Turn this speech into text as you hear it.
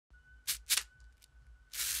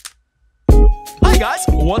Guys,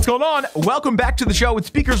 what's going on? Welcome back to the show. It's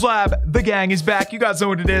Beaker's Lab. The gang is back. You guys know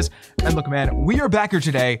what it is. And look, man, we are back here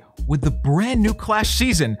today with the brand new Clash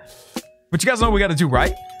season. But you guys know what we got to do,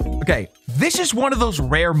 right? Okay, this is one of those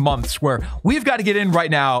rare months where we've got to get in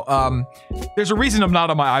right now. There's a reason I'm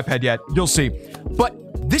not on my iPad yet. You'll see.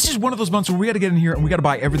 But this is one of those months where we got to get in here and we got to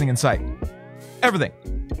buy everything in sight. Everything.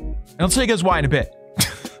 And I'll tell you guys why in a bit.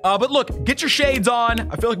 But look, get your shades on.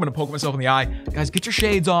 I feel like I'm gonna poke myself in the eye. Guys, get your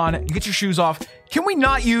shades on. You get your shoes off. Can we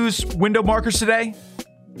not use window markers today?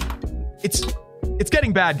 It's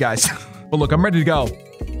getting bad, guys. But look, I'm ready to go.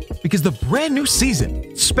 Because the brand new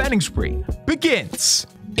season, Spending Spree, begins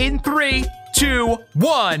in 3, 2,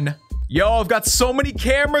 1. Yo, I've got so many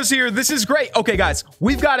cameras here. This is great. Okay, guys,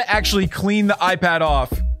 we've got to actually clean the iPad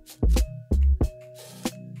off.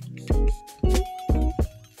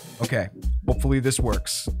 Okay. Hopefully this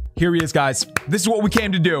works. Here he is, guys. This is what we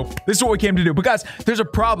came to do. This is what we came to do. But guys, there's a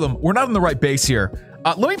problem. We're not on the right base here.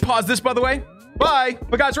 Let me pause this, by the way. Bye.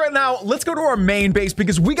 But guys, right now, let's go to our main base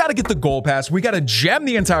because we got to get the gold pass. We got to gem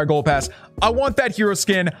the entire gold pass. I want that hero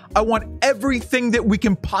skin. I want everything that we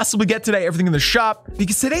can possibly get today, everything in the shop,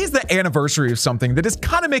 because today is the anniversary of something that is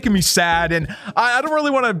kind of making me sad, and I don't really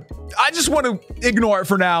want to, I just want to ignore it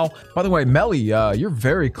for now. By the way, Melly, you're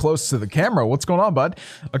very close to the camera. What's going on, bud?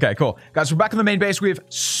 Okay, cool. Guys, we're back in the main base. We have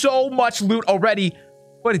so much loot already,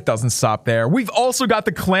 but it doesn't stop there. We've also got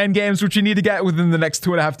the clan games, which you need to get within the next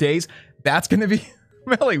 2.5 days. That's going to be...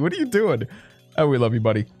 Melly, what are you doing? Oh, we love you,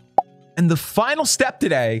 buddy. And the final step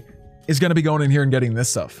today is going to be going in here and getting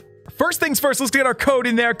this stuff. First things first, let's get our code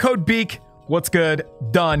in there. Code Beak. What's good?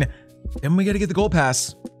 Done. Then we got to get the gold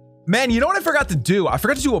pass. Man, you know what I forgot to do? I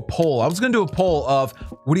forgot to do a poll. I was going to do a poll of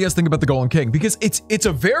what do you guys think about the Golden King? Because it's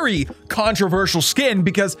a very controversial skin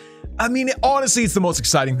because, I mean, honestly, it's the most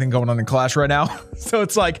exciting thing going on in Clash right now. So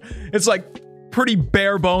it's like pretty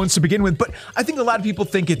bare bones to begin with. But I think a lot of people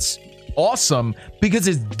think it's awesome because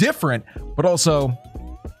it's different, but also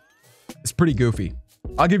it's pretty goofy.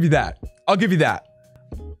 I'll give you that. I'll give you that.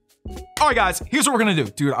 All right, guys, here's what we're gonna do.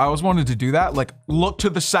 Dude, I always wanted to do that. Like, look to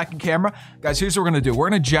the second camera. Guys, here's what we're gonna do. We're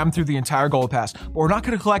gonna gem through the entire gold pass, but we're not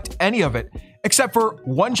gonna collect any of it except for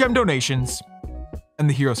 1 gem donations and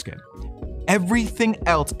the hero skin. Everything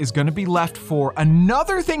else is gonna be left for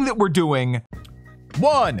another thing that we're doing.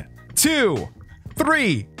 1, 2,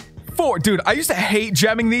 3, 4. Dude, I used to hate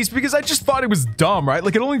gemming these because I just thought it was dumb, right?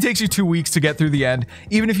 Like, it only takes you 2 weeks to get through the end,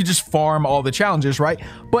 even if you just farm all the challenges, right?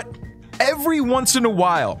 But every once in a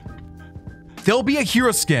while, there'll be a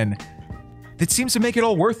hero skin that seems to make it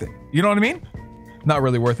all worth it. You know what I mean? Not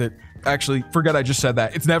really worth it. Actually, forget I just said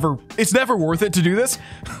that. It's never worth it to do this.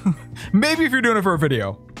 Maybe if you're doing it for a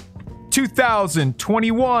video.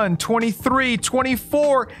 2021, 23,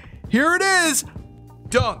 24. Here it is.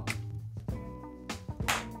 Dunk.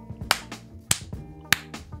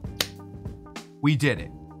 We did it.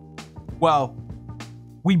 Well,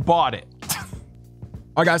 we bought it.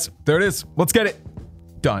 All right, guys, there it is. Let's get it.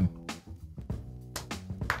 Done.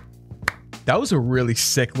 That was a really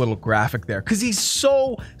sick little graphic there because he's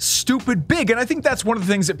so stupid big. And I think that's one of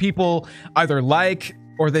the things that people either like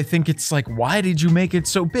or they think it's like, why did you make it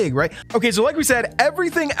so big, right? Okay, so like we said,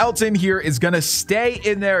 everything else in here is going to stay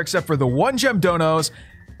in there except for the 1 gem donos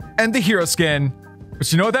and the hero skin.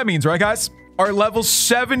 But you know what that means, right, guys? Our level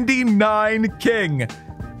 79 king.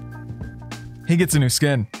 He gets a new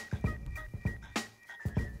skin.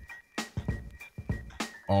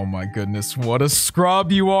 Oh my goodness, what a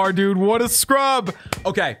scrub you are, dude. What a scrub.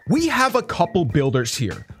 Okay, we have a couple builders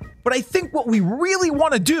here, but I think what we really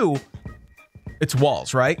want to do, it's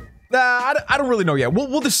walls, right? I don't really know yet.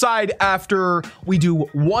 We'll decide after we do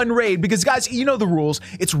 1 raid because, guys, you know the rules.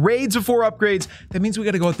 It's raids before upgrades. That means we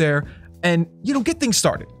got to go out there and, you know, get things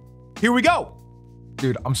started. Here we go.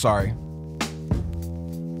 Dude, I'm sorry.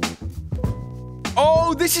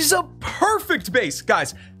 Oh, this is a perfect base.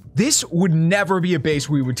 Guys, this would never be a base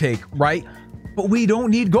we would take, right? But we don't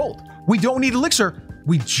need gold. We don't need elixir.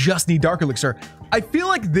 We just need dark elixir. I feel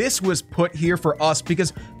like this was put here for us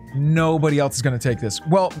because nobody else is going to take this.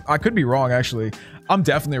 Well, I could be wrong, actually. I'm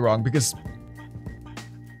definitely wrong because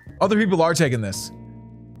other people are taking this.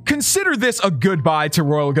 Consider this a goodbye to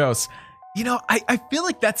Royal Ghosts. You know, I feel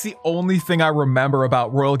like that's the only thing I remember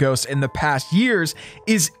about Royal Ghosts in the past years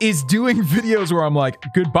is doing videos where I'm like,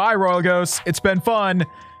 goodbye, Royal Ghosts. It's been fun.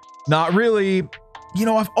 Not really. You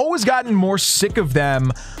know, I've always gotten more sick of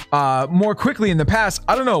them more quickly in the past.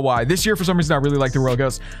 I don't know why. This year, for some reason, I really like the Royal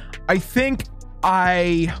Ghosts. I think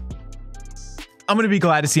I'm going to be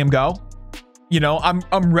glad to see him go. You know,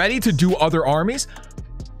 I'm ready to do other armies,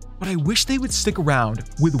 but I wish they would stick around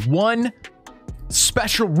with one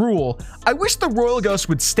special rule. I wish the Royal Ghosts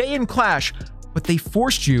would stay in Clash, but they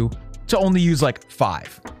forced you to only use like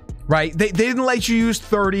 5, right? They didn't let you use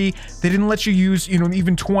 30. They didn't let you use, you know,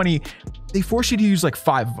 even 20. They forced you to use like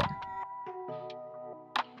 5 of them.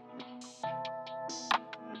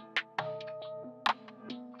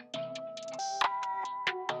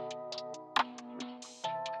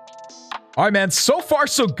 All right, man. So far,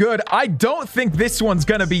 so good. I don't think this one's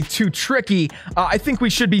going to be too tricky. I think we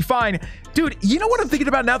should be fine. Dude, you know what I'm thinking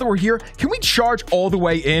about now that we're here? Can we charge all the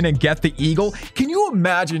way in and get the Eagle? Can you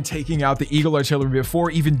imagine taking out the Eagle artillery before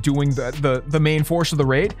even doing the main force of the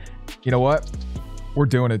raid? You know what? We're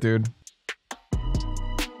doing it, dude.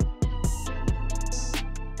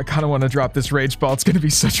 I kind of want to drop this rage ball. It's going to be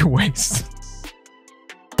such a waste.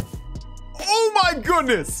 Oh my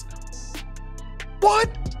goodness. What?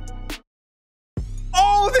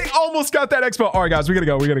 Oh, they almost got that expo. All right, guys, we gotta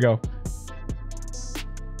go. We gotta go.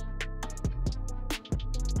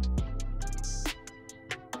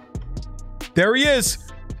 There he is.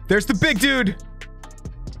 There's the big dude.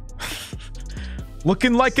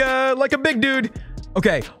 Looking like a big dude.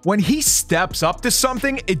 Okay, when he steps up to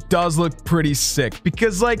something, it does look pretty sick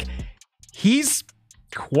because like he's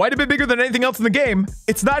quite a bit bigger than anything else in the game.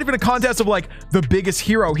 It's not even a contest of like the biggest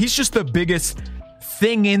hero. He's just the biggest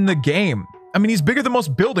thing in the game. I mean, he's bigger than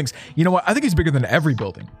most buildings. You know what? I think he's bigger than every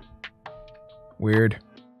building. Weird.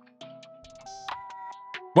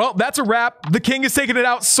 Well, that's a wrap. The king is taking it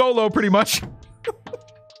out solo pretty much.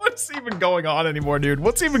 What's even going on anymore, dude?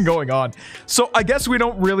 What's even going on? So I guess we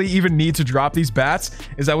don't really even need to drop these bats.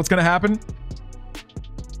 Is that what's going to happen?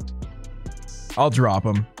 I'll drop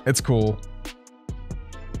them. It's cool.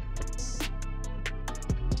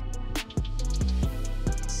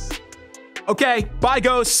 Okay, bye,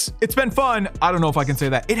 ghosts. It's been fun. I don't know if I can say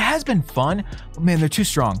that. It has been fun, but man, they're too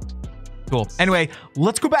strong. Cool. Anyway,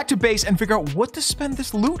 let's go back to base and figure out what to spend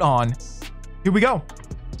this loot on. Here we go. All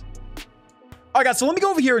right, guys, so let me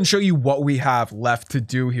go over here and show you what we have left to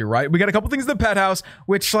do here, right? We got a couple things in the pet house,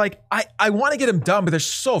 which, like, I want to get them done, but they're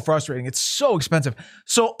so frustrating. It's so expensive.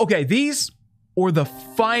 So, okay, these or the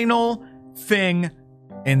final thing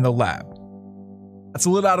in the lab. That's a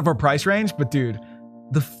little out of our price range, but dude,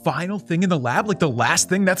 the final thing in the lab, like the last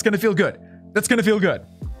thing, that's going to feel good. That's going to feel good.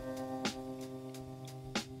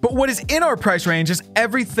 But what is in our price range is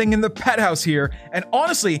everything in the pet house here. And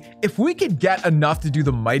honestly, if we could get enough to do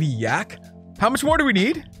the mighty yak, how much more do we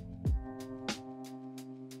need?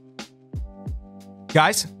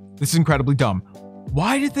 Guys, this is incredibly dumb.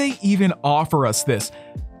 Why did they even offer us this?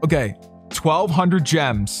 Okay, 1,200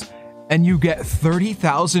 gems and you get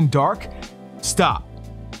 30,000 dark? Stop.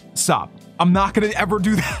 Stop. I'm not going to ever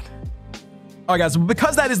do that. All right, guys,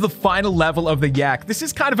 because that is the final level of the yak, this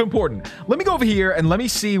is kind of important. Let me go over here and let me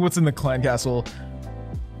see what's in the clan castle.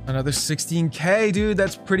 Another 16K, dude.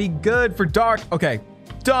 That's pretty good for dark. Okay,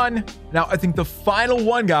 done. Now, I think the final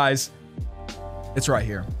one, guys, it's right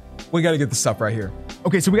here. We got to get this stuff right here.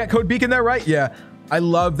 Okay, so we got code Beacon there, right? Yeah. I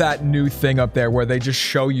love that new thing up there where they just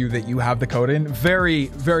show you that you have the code in. Very,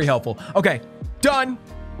 very helpful. Okay, done.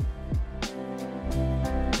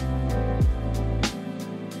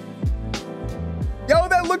 Yo,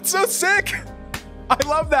 that looked so sick. I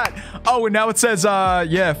love that. Oh, and now it says,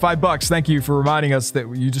 yeah, $5. Thank you for reminding us that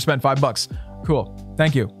you just spent $5. Cool.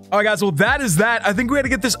 Thank you. All right, guys. Well, that is that. I think we had to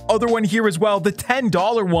get this other one here as well. The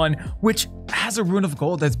 $10 one, which has a rune of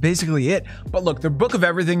gold. That's basically it. But look, the book of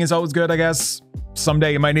everything is always good, I guess.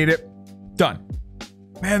 Someday you might need it. Done.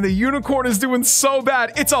 Man, the unicorn is doing so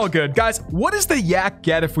bad. It's all good. Guys, what does the yak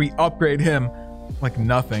get if we upgrade him? Like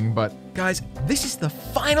nothing, but guys, this is the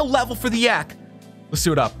final level for the yak. Let's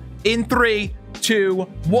do it up. In 3, 2,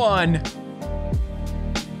 1.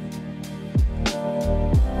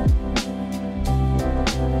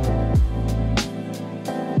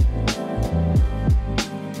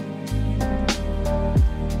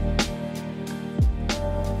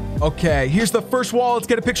 Okay, here's the first wall. Let's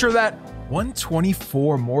get a picture of that.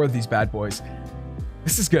 124 more of these bad boys.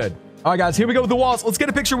 This is good. All right, guys, here we go with the walls. Let's get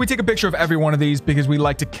a picture. We take a picture of every one of these because we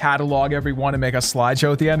like to catalog every one and make a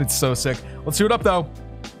slideshow at the end. It's so sick. Let's do it up, though.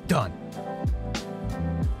 Done.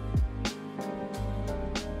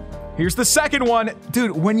 Here's the second one.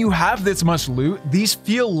 Dude, when you have this much loot, these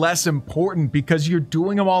feel less important because you're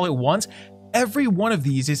doing them all at once. Every one of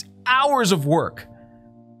these is hours of work.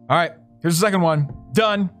 All right, here's the second one.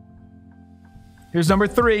 Done. Here's number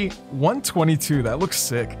 3, 122. That looks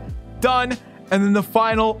sick. Done. And then the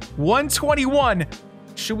final 121.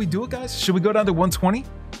 Should we do it, guys? Should we go down to 120?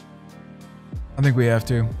 I think we have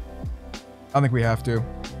to. I think we have to.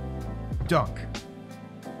 Dunk.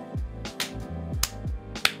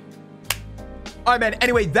 All right, man.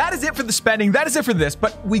 Anyway, that is it for the spending. That is it for this.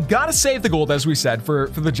 But we got to save the gold, as we said, for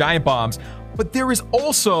the giant bombs. But there is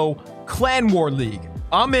also Clan War League.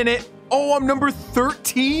 I'm in it. Oh, I'm number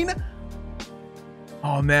 13.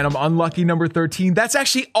 Oh, man, I'm unlucky number 13. That's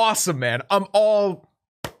actually awesome, man. I'm going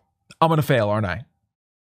to fail, aren't I?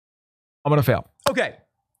 I'm going to fail. Okay.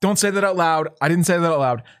 Don't say that out loud. I didn't say that out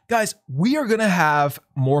loud. Guys, we are going to have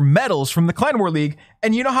more medals from the Clan War League.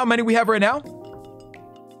 And you know how many we have right now?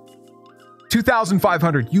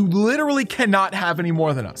 2,500. You literally cannot have any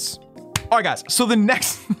more than us. All right, guys. So the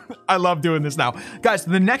next, I love doing this now. Guys,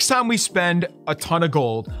 the next time we spend a ton of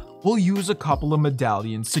gold, we'll use a couple of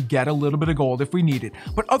medallions to get a little bit of gold if we need it.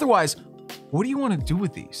 But otherwise, what do you want to do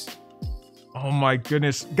with these? Oh my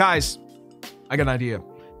goodness. Guys, I got an idea.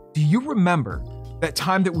 Do you remember that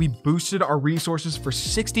time that we boosted our resources for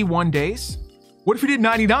 61 days? What if we did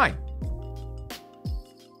 99?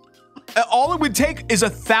 All it would take is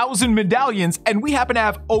 1,000 medallions, and we happen to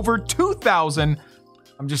have over 2,000.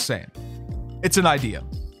 I'm just saying. It's an idea.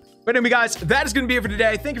 But anyway, guys, that is going to be it for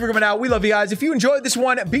today. Thank you for coming out. We love you guys. If you enjoyed this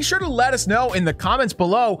one, be sure to let us know in the comments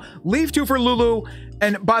below. Leave 2 for Lulu.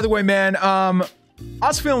 And by the way, man, I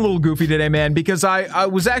was feeling a little goofy today, man, because I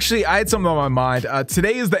had something on my mind.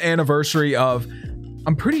 Today is the anniversary of,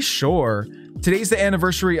 I'm pretty sure today's the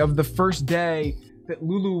anniversary of the first day that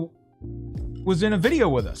Lulu was in a video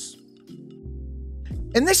with us.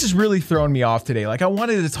 And this is really throwing me off today. Like, I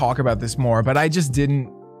wanted to talk about this more, but I just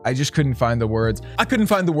couldn't find the words. I couldn't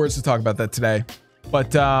find the words to talk about that today.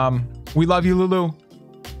 But we love you, Lulu.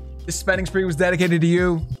 This spending spree was dedicated to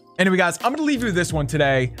you. Anyway, guys, I'm gonna leave you with this one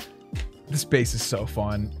today. This base is so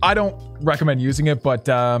fun. I don't recommend using it, but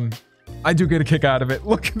I do get a kick out of it.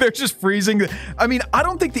 Look, they're just freezing. I mean, I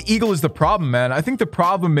don't think the eagle is the problem, man. I think the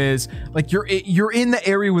problem is, like, you're in the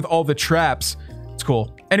area with all the traps. It's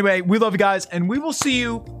cool. Anyway, we love you guys, and we will see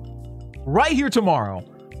you right here tomorrow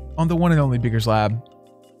on the one and only Beaker's Lab.